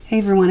Hey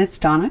everyone, it's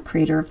Donna,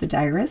 creator of The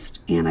Diarist,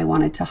 and I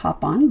wanted to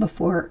hop on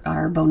before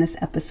our bonus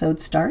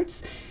episode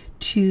starts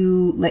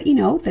to let you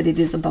know that it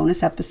is a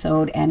bonus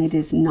episode and it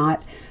is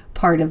not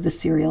part of the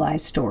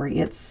serialized story.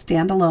 It's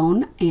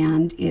standalone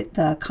and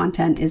the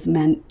content is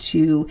meant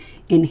to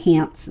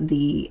enhance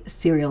the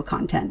serial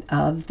content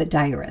of The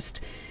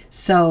Diarist.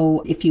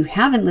 So if you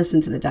haven't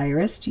listened to The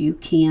Diarist, you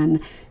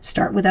can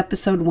start with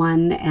episode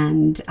 1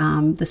 and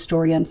the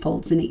story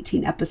unfolds in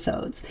 18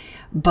 episodes.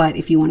 But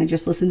if you want to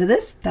just listen to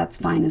this, that's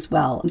fine as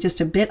well.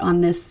 Just a bit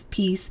on this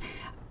piece.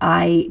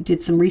 I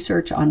did some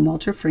research on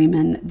Walter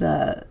Freeman,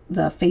 the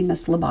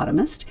famous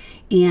lobotomist,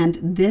 and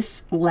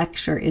this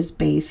lecture is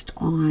based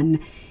on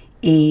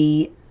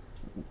a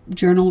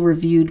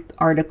journal-reviewed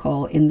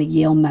article in the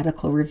Yale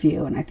Medical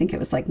Review, and I think it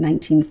was like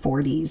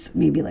 1940s,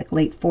 maybe like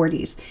late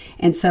 40s.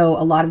 And so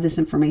a lot of this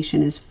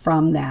information is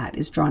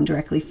drawn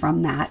directly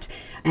from that.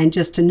 And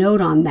just to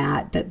note on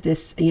that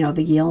this,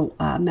 the Yale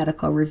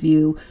Medical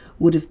Review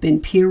would have been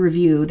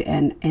peer-reviewed,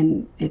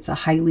 and it's a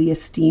highly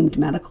esteemed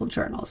medical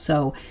journal.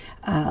 So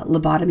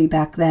lobotomy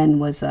back then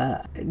was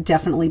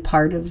definitely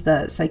part of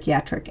the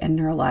psychiatric and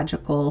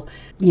neurological,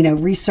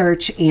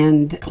 research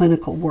and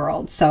clinical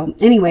world. So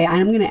anyway,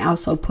 I'm going to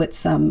also put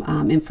some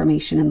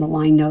information in the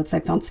line notes. I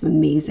found some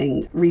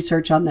amazing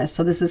research on this.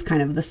 So this is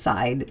kind of the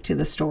side to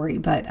the story,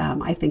 but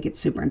I think it's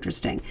super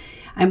interesting.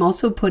 I'm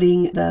also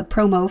putting the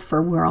promo for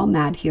We're All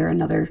Mad Here,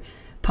 another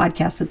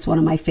podcast that's one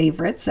of my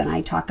favorites, and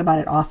I talk about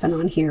it often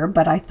on here,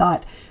 but I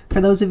thought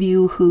for those of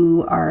you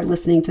who are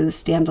listening to the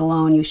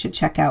standalone, you should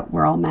check out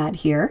We're All Mad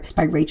Here. It's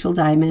by Rachel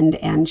Diamond,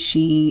 and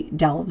she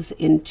delves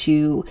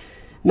into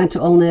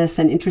mental illness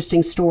and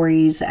interesting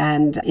stories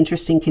and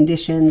interesting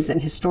conditions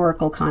and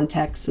historical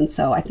contexts, and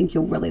so I think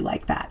you'll really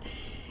like that.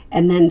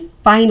 And then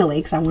finally,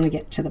 because I want to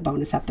get to the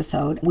bonus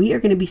episode, we are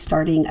going to be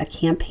starting a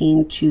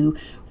campaign to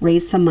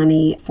raise some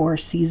money for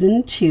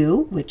season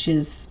 2, which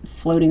is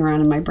floating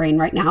around in my brain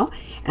right now.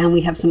 And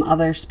we have some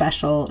other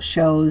special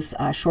shows,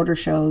 shorter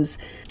shows,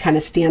 kind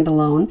of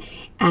standalone.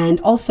 And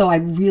also, I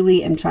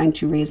really am trying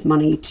to raise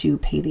money to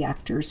pay the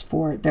actors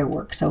for their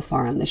work so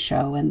far on the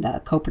show and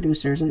the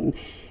co-producers and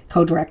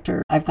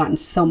co-director. I've gotten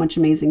so much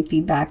amazing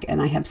feedback,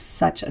 and I have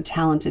such a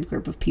talented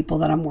group of people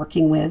that I'm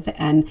working with,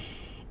 and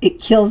it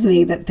kills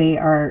me that they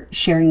are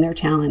sharing their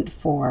talent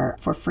for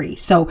free.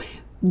 So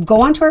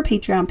go onto our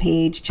Patreon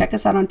page, check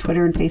us out on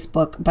Twitter and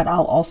Facebook, but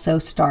I'll also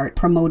start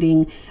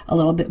promoting a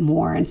little bit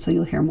more, and so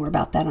you'll hear more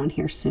about that on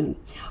here soon.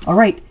 All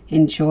right,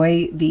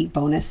 enjoy the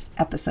bonus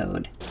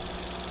episode.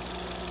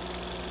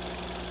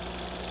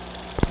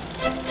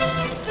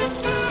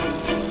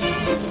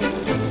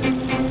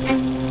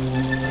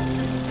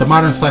 The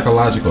Modern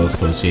Psychological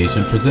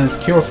Association presents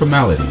Cure for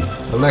Malady,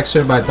 a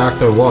lecture by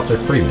Dr. Walter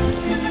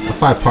Freeman, a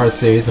 5-part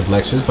series of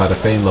lectures by the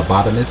famed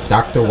lobotomist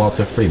Dr.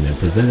 Walter Freeman,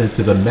 presented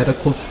to the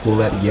medical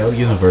school at Yale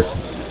University.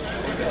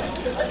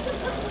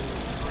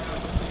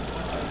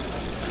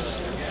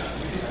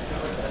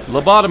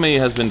 Lobotomy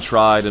has been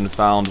tried and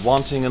found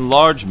wanting in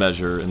large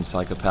measure in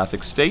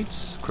psychopathic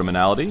states,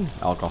 criminality,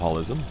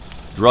 alcoholism,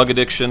 drug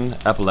addiction,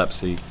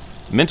 epilepsy,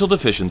 mental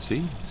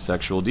deficiency,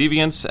 sexual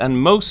deviance,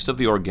 and most of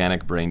the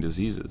organic brain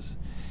diseases.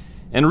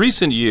 In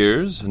recent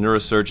years,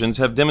 neurosurgeons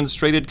have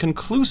demonstrated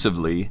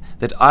conclusively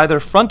that either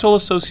frontal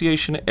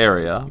association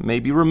area may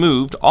be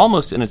removed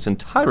almost in its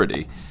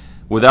entirety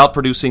without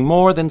producing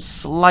more than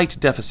slight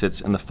deficits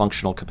in the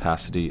functional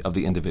capacity of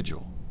the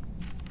individual.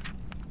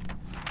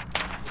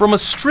 From a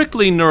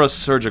strictly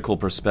neurosurgical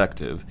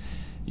perspective,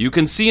 you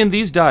can see in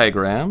these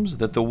diagrams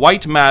that the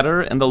white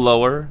matter in the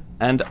lower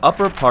and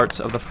upper parts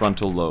of the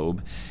frontal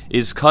lobe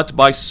is cut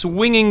by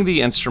swinging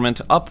the instrument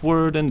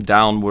upward and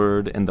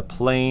downward in the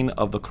plane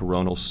of the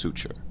coronal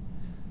suture.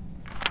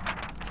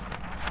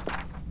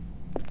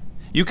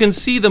 You can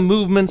see the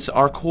movements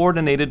are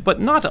coordinated but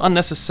not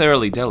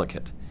unnecessarily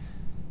delicate.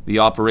 The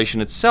operation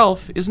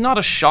itself is not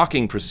a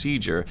shocking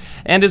procedure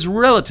and is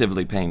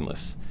relatively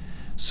painless,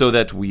 so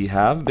that we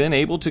have been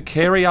able to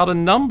carry out a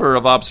number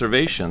of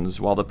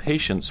observations while the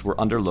patients were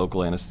under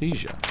local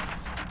anesthesia.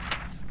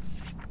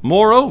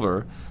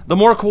 Moreover, the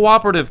more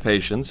cooperative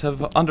patients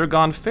have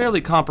undergone fairly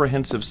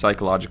comprehensive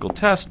psychological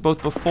tests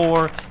both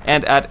before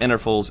and at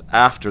intervals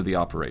after the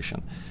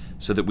operation,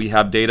 so that we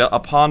have data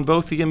upon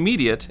both the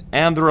immediate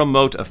and the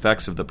remote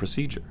effects of the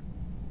procedure.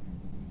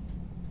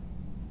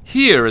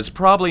 Here is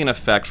probably an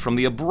effect from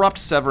the abrupt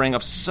severing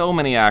of so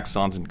many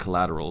axons and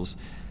collaterals.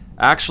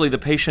 Actually, the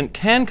patient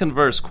can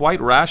converse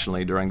quite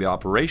rationally during the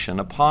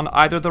operation upon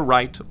either the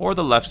right or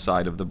the left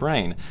side of the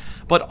brain,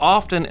 but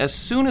often as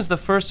soon as the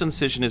first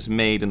incision is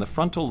made in the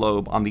frontal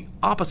lobe on the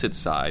opposite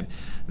side,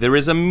 there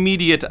is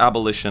immediate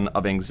abolition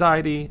of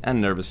anxiety and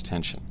nervous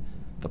tension.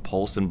 The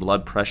pulse and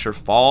blood pressure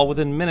fall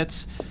within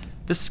minutes,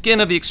 the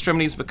skin of the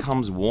extremities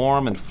becomes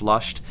warm and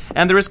flushed,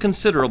 and there is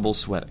considerable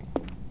sweating.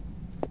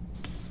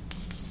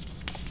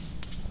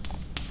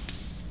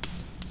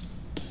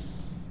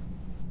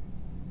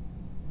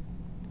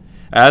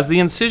 As the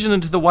incision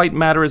into the white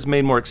matter is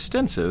made more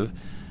extensive,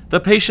 the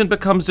patient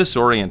becomes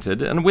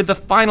disoriented, and with the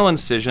final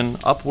incision,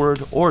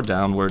 upward or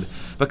downward,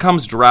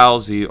 becomes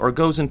drowsy, or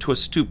goes into a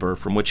stupor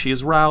from which he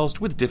is roused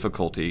with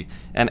difficulty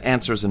and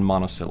answers in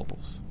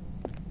monosyllables.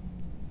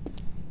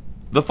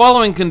 The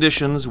following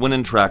conditions, when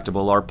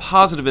intractable, are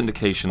positive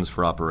indications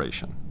for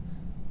operation.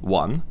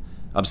 1.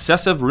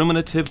 Obsessive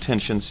ruminative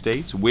tension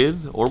states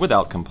with or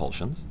without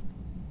compulsions.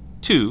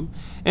 2.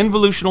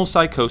 Involutional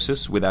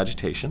psychosis with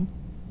agitation.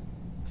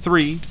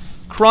 3.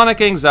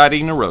 Chronic anxiety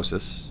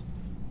neurosis.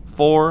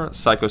 4.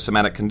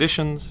 Psychosomatic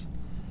conditions.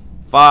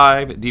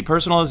 5.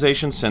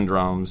 Depersonalization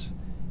syndromes.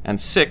 And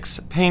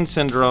 6. Pain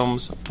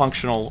syndromes,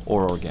 functional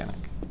or organic.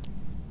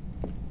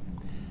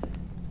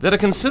 That a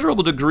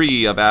considerable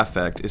degree of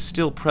affect is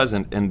still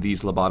present in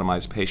these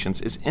lobotomized patients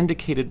is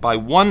indicated by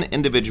one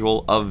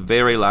individual of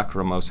very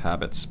lachrymose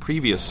habits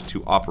previous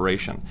to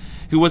operation,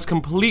 who was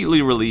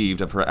completely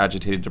relieved of her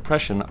agitated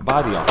depression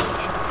by the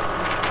operation.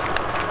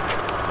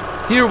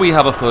 Here we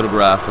have a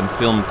photograph and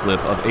film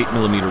clip of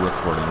 8mm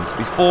recordings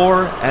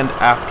before and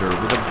after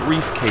with a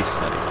brief case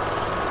study.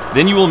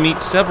 Then you will meet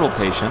several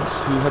patients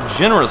who have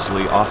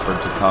generously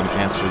offered to come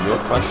answer your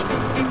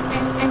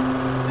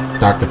questions.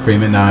 Dr.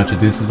 Freeman now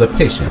introduces a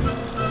patient,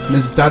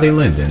 Ms. Dottie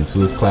Linden, to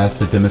his class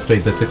to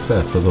demonstrate the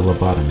success of the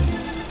lobotomy.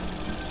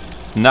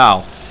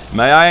 Now,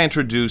 may I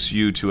introduce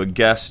you to a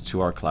guest to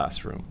our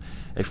classroom,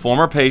 a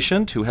former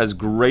patient who has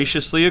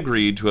graciously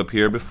agreed to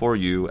appear before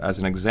you as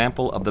an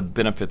example of the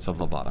benefits of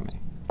lobotomy.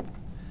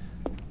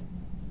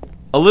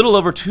 A little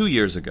over 2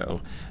 years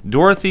ago,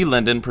 Dorothy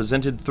Linden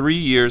presented 3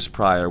 years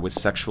prior with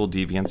sexual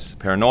deviance,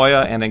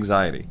 paranoia, and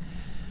anxiety.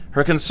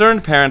 Her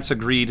concerned parents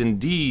agreed,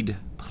 indeed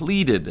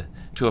pleaded,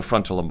 to a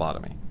frontal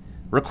lobotomy,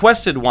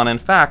 requested one, in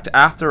fact,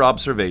 after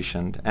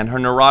observation and her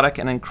neurotic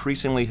and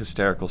increasingly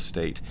hysterical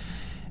state.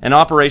 An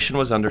operation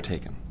was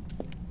undertaken.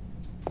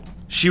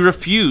 She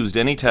refused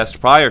any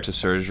test prior to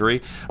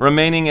surgery,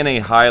 remaining in a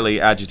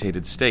highly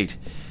agitated state.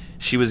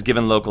 She was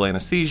given local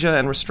anesthesia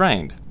and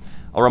restrained.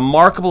 A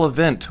remarkable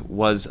event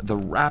was the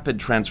rapid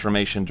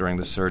transformation during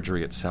the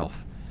surgery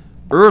itself.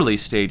 Early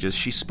stages,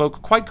 she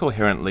spoke quite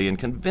coherently and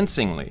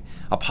convincingly,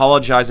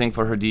 apologizing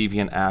for her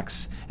deviant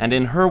acts, and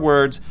in her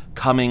words,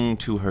 coming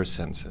to her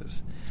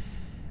senses.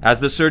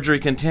 As the surgery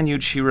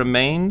continued, she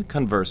remained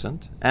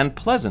conversant and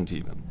pleasant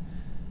even.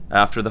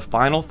 After the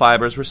final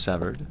fibers were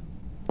severed,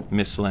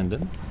 Miss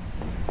Linden.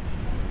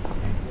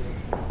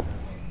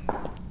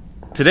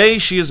 Today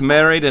she is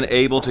married and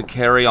able to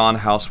carry on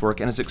housework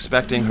and is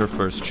expecting her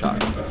first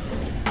child.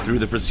 Through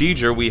the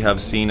procedure, we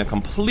have seen a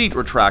complete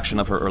retraction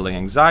of her early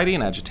anxiety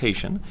and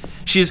agitation.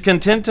 She is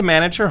content to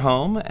manage her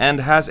home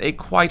and has a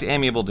quite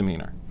amiable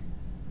demeanor.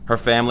 Her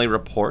family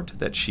report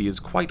that she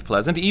is quite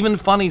pleasant, even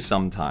funny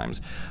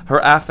sometimes.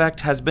 Her affect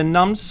has been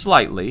numbed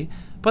slightly,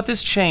 but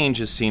this change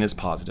is seen as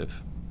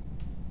positive.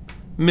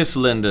 Miss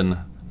Linden,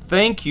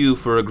 thank you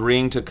for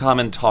agreeing to come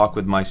and talk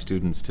with my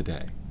students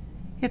today.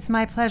 It's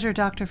my pleasure,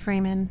 Dr.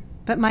 Freeman.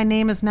 But my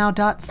name is now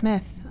Dot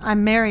Smith.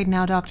 I'm married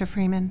now, Dr.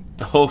 Freeman.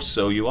 Oh,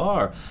 so you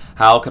are.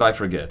 How could I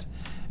forget?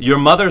 Your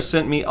mother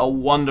sent me a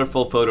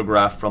wonderful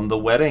photograph from the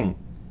wedding.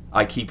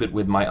 I keep it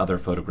with my other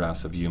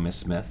photographs of you, Miss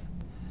Smith.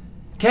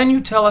 Can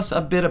you tell us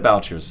a bit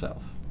about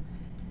yourself?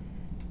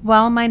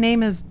 Well, my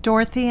name is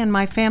Dorothy and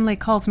my family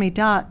calls me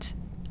Dot.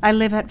 I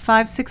live at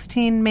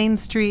 516 Main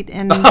Street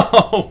in...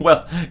 Oh,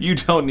 well, you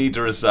don't need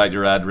to recite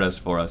your address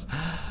for us.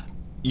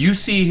 You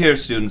see here,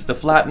 students, the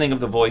flattening of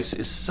the voice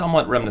is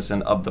somewhat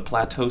reminiscent of the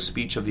plateau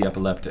speech of the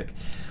epileptic.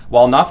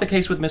 While not the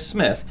case with Miss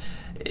Smith,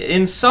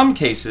 in some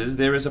cases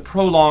there is a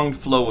prolonged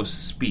flow of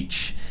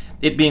speech,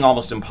 it being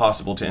almost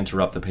impossible to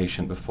interrupt the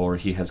patient before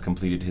he has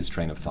completed his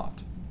train of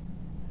thought.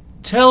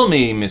 Tell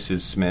me, Mrs.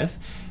 Smith,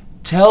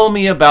 tell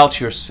me about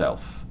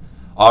yourself.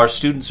 Our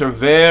students are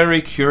very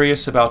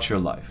curious about your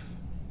life.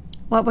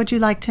 What would you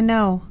like to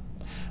know?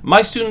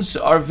 My students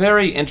are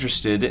very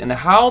interested in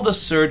how the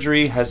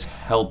surgery has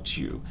helped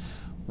you.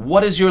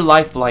 What is your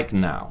life like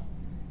now?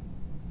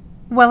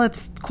 Well,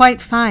 it's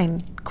quite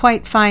fine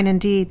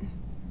indeed.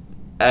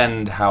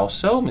 And how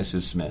so,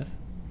 Mrs. Smith?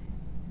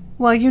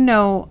 Well, you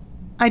know,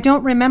 I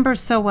don't remember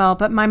so well,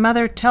 but my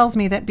mother tells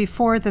me that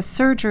before the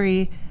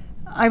surgery,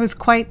 I was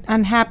quite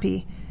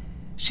unhappy.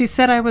 She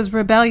said I was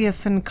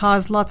rebellious and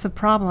caused lots of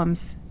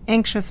problems.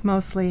 Anxious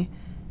mostly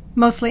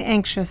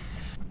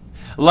anxious.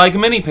 Like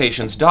many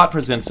patients, Dot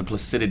presents a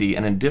placidity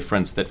and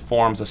indifference that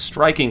forms a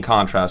striking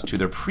contrast to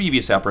their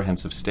previous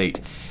apprehensive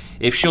state.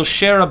 If she'll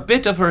share a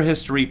bit of her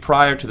history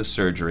prior to the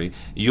surgery,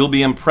 you'll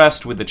be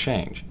impressed with the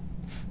change.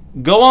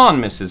 Go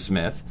on, Mrs.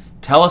 Smith.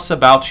 Tell us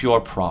about your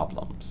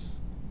problems.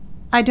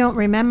 I don't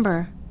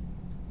remember.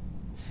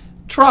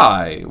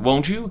 Try,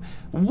 won't you?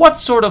 What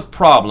sort of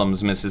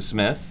problems, Mrs.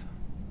 Smith?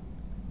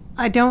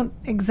 I don't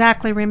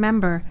exactly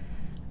remember.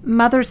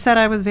 Mother said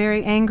I was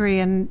very angry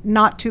and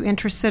not too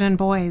interested in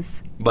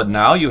boys. But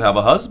now you have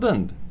a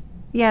husband.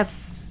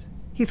 Yes,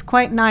 he's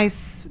quite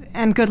nice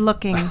and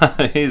good-looking.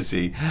 Is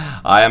he?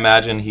 I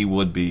imagine he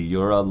would be.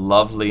 You're a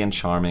lovely and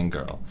charming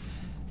girl.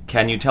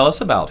 Can you tell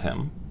us about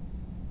him?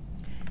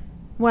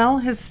 Well,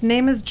 his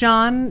name is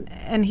John,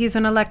 and he's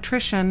an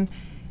electrician.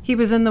 He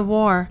was in the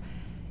war.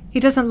 He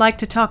doesn't like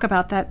to talk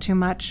about that too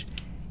much.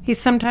 He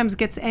sometimes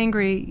gets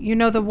angry. You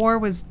know, the war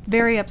was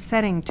very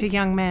upsetting to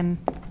young men.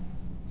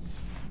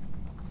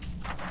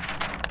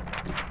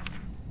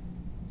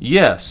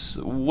 Yes.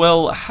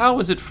 Well, how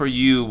is it for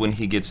you when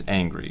he gets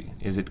angry?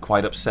 Is it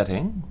quite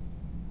upsetting?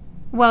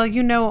 Well,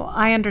 you know,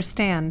 I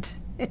understand.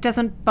 It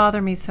doesn't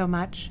bother me so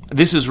much.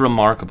 This is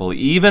remarkable.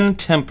 Even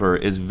temper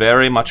is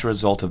very much a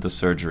result of the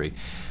surgery.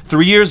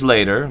 3 years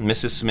later,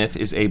 Mrs. Smith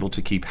is able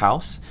to keep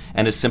house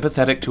and is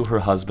sympathetic to her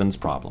husband's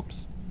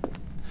problems.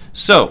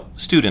 So,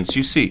 students,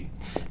 you see,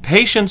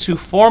 patients who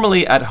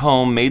formerly at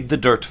home made the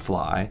dirt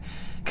fly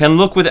can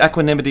look with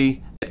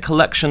equanimity at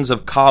collections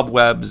of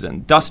cobwebs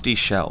and dusty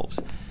shelves.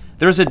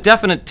 There is a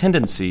definite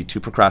tendency to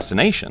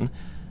procrastination.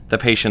 The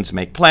patients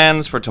make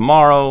plans for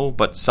tomorrow,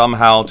 but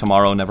somehow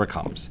tomorrow never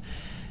comes.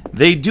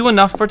 They do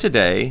enough for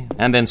today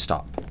and then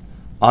stop.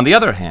 On the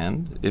other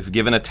hand, if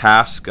given a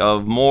task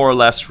of more or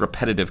less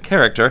repetitive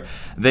character,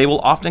 they will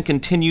often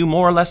continue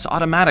more or less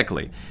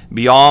automatically,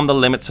 beyond the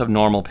limits of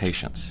normal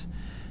patience.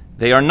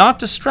 They are not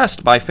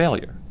distressed by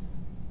failure.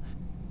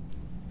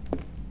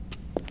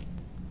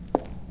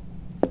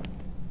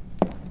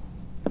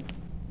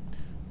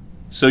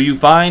 So you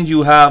find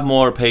you have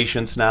more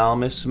patience now,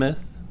 Miss Smith?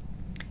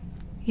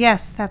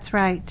 Yes, that's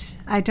right.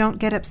 I don't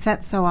get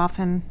upset so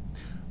often.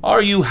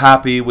 Are you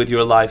happy with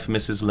your life,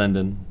 Mrs.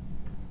 Linden?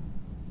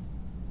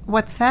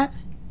 What's that?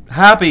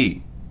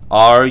 Happy.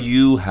 Are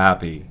you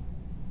happy?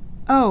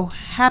 Oh,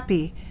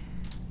 happy.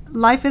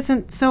 Life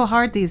isn't so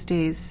hard these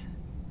days.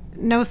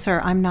 No, sir,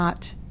 I'm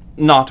not.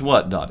 Not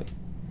what, Dottie?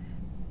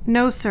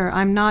 No, sir,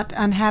 I'm not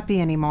unhappy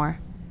anymore.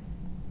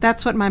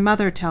 That's what my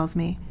mother tells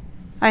me.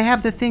 I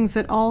have the things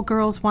that all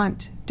girls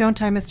want,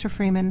 don't I, Mr.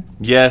 Freeman?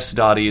 Yes,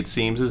 Dottie, it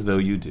seems as though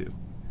you do.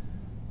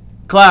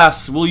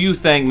 Class, will you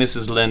thank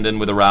Mrs. Linden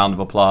with a round of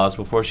applause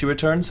before she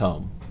returns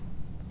home?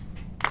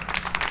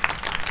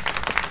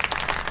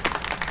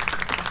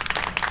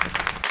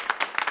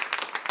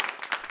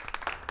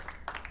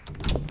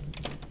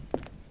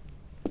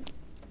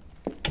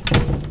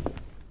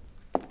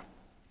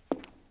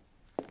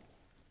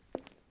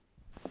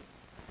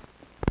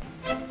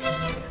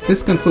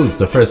 This concludes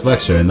the first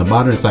lecture in the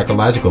Modern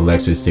Psychological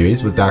Lecture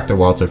Series with Dr.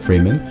 Walter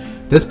Freeman.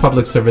 This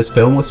public service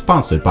film was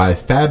sponsored by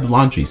Fab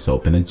Laundry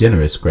Soap and a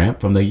generous grant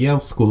from the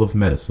Yale School of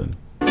Medicine.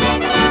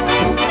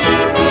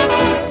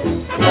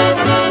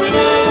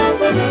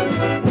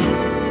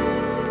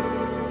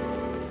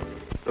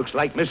 Looks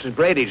like Mrs.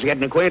 Brady's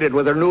getting acquainted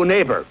with her new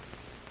neighbor.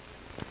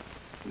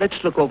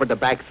 Let's look over the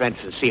back fence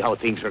and see how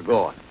things are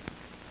going.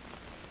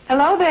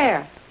 Hello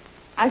there.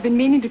 I've been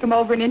meaning to come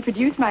over and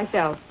introduce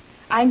myself.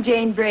 I'm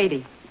Jane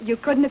Brady. You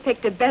couldn't have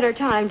picked a better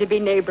time to be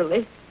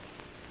neighborly.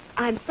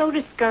 I'm so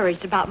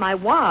discouraged about my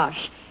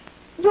wash.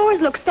 Yours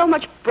looks so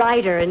much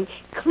brighter and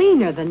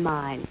cleaner than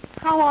mine.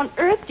 How on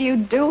earth do you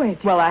do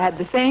it? Well, I had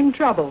the same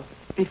trouble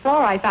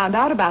before I found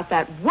out about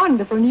that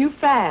wonderful new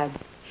Fab.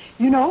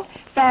 You know,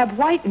 Fab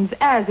whitens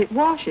as it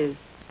washes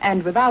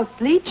and without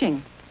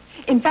bleaching.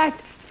 In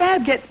fact,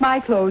 Fab gets my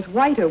clothes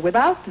whiter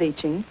without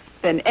bleaching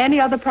than any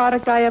other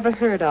product I ever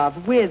heard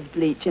of with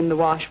bleach in the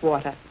wash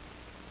water.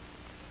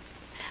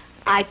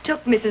 I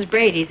took Mrs.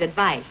 Brady's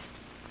advice,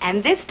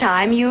 and this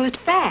time used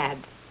Fab.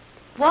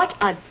 What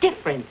a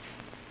difference.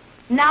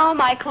 Now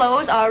my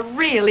clothes are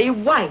really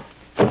white,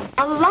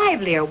 a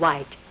livelier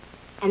white,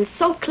 and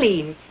so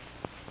clean.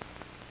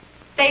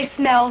 They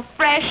smell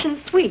fresh and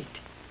sweet.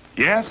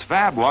 Yes,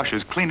 Fab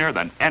washes cleaner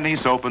than any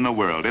soap in the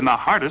world, in the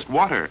hardest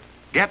water.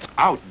 Gets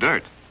out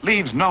dirt,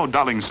 leaves no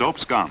dulling soap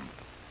scum.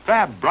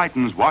 Fab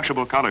brightens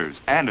washable colors,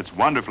 and it's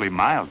wonderfully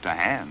mild to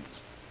hands.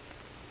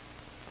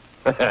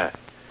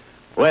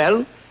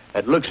 Well,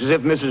 it looks as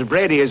if Mrs.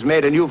 Brady has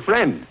made a new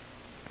friend.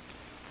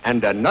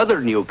 And another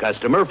new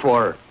customer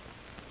for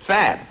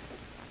Fab.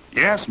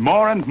 Yes,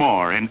 more and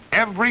more in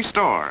every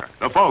store.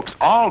 The folks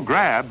all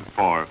grab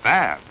for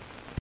Fab.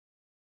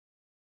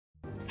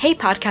 Hey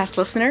podcast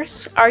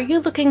listeners, are you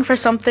looking for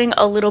something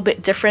a little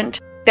bit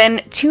different?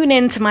 Then tune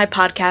in to my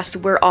podcast,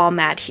 We're All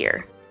Mad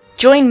Here.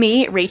 Join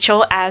me,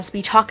 Rachel, as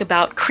we talk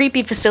about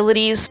creepy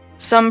facilities,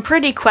 some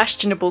pretty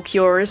questionable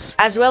cures,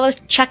 as well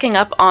as checking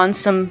up on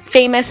some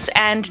famous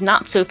and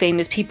not so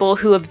famous people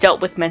who have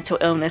dealt with mental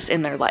illness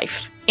in their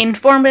life.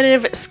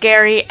 Informative,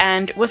 scary,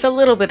 and with a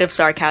little bit of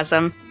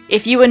sarcasm.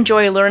 If you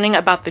enjoy learning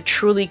about the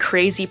truly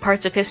crazy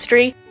parts of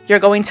history, you're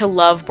going to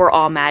love We're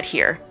All Mad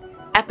Here.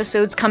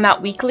 Episodes come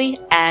out weekly,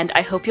 and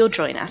I hope you'll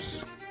join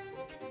us.